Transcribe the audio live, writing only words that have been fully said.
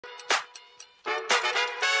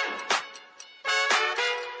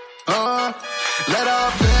Let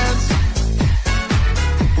up dance.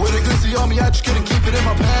 With a glizzy on me, I just couldn't keep it in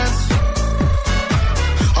my pants.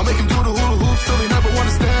 I'll make him do the hula hoops till he never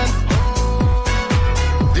wanna stand.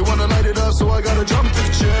 They wanna light it up, so I gotta jump to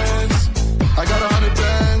the chance. I got 100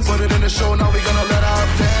 bands, put it in the show, now we gonna let out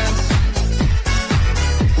dance.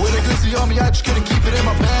 With a glizzy on me, I just couldn't keep it in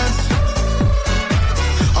my pants.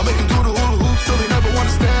 I'll make him do the hula hoops till he never wanna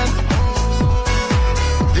stand.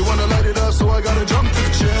 They wanna light it up, so I gotta jump to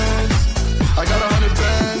the chance. I got 100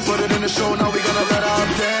 bands, put it in the show, now we gonna let out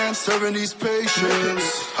dance. Serving these patients,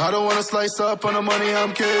 I don't wanna slice up on the money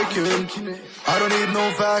I'm caking. I don't need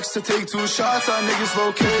no facts to take 2 shots on niggas'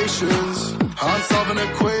 locations. I'm solving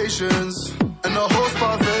equations, and the whole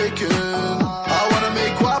spot vacant. I wanna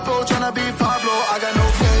make guapo, tryna be Pablo, I got no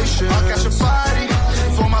patience. I'll catch a body,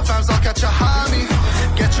 for my fams I'll catch a homie.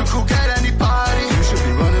 Get your crew, get anybody. You should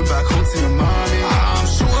be running back home to your mommy. I'm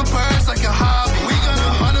shooting birds like a hobby. We gonna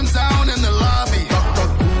hunt them down in the lobby.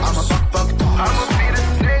 I'm a buck goose. I'ma feed a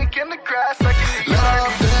snake in the grass like an Let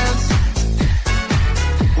up dance.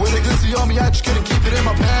 With a glizzy on me, I just couldn't keep it in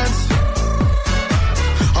my pants.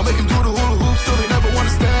 I'll make him do the hula hoops till they never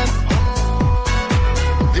wanna stand.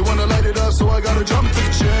 They wanna light it up, so I gotta jump to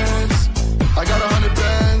the chance. I got 100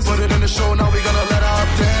 bands, put it in the show, now we gonna let out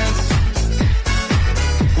dance.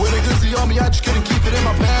 With a glizzy on me, I just couldn't keep it in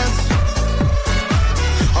my pants.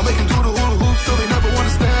 I'll make him do the hula hoops till they never wanna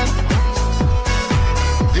stand.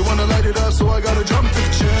 They wanna light it up, so I gotta jump to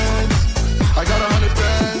the chance. I got 100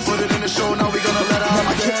 bands, put it in the show, now we gonna let out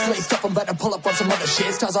my dance. kicks laced up, I'm about to pull up on some other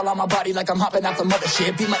shit. Stars all on my body like I'm hopping off the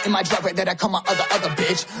mothership. Be in my driveway that I call my other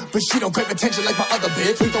bitch. But she don't crave attention like my other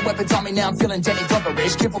bitch. Lethal weapons on me now, I'm feeling Danny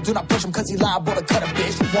Glover-ish. Careful, do not push him cause he liable to cut a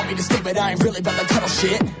bitch. Want me to stay, but I ain't really about to cuddle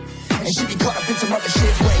shit. And she be caught up in some other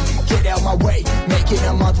shit. Wait, get out my way. Making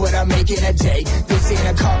a month what I make in a day. This ain't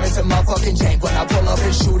a car, it's a motherfucking tank. When I pull up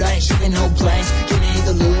and shoot, I ain't shooting no blanks. Give me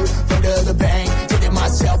the loot, under the bank. Did it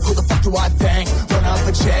myself, who the fuck do I thank? Run up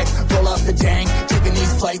a check, roll up the tank. Taking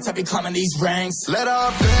these flights, I be climbing these ranks. Let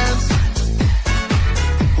up dance.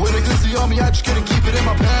 With a glizzy on me, I just couldn't keep it in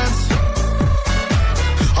my pants.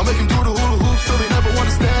 I'll make him do the hula hoops till they never wanna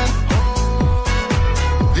stand.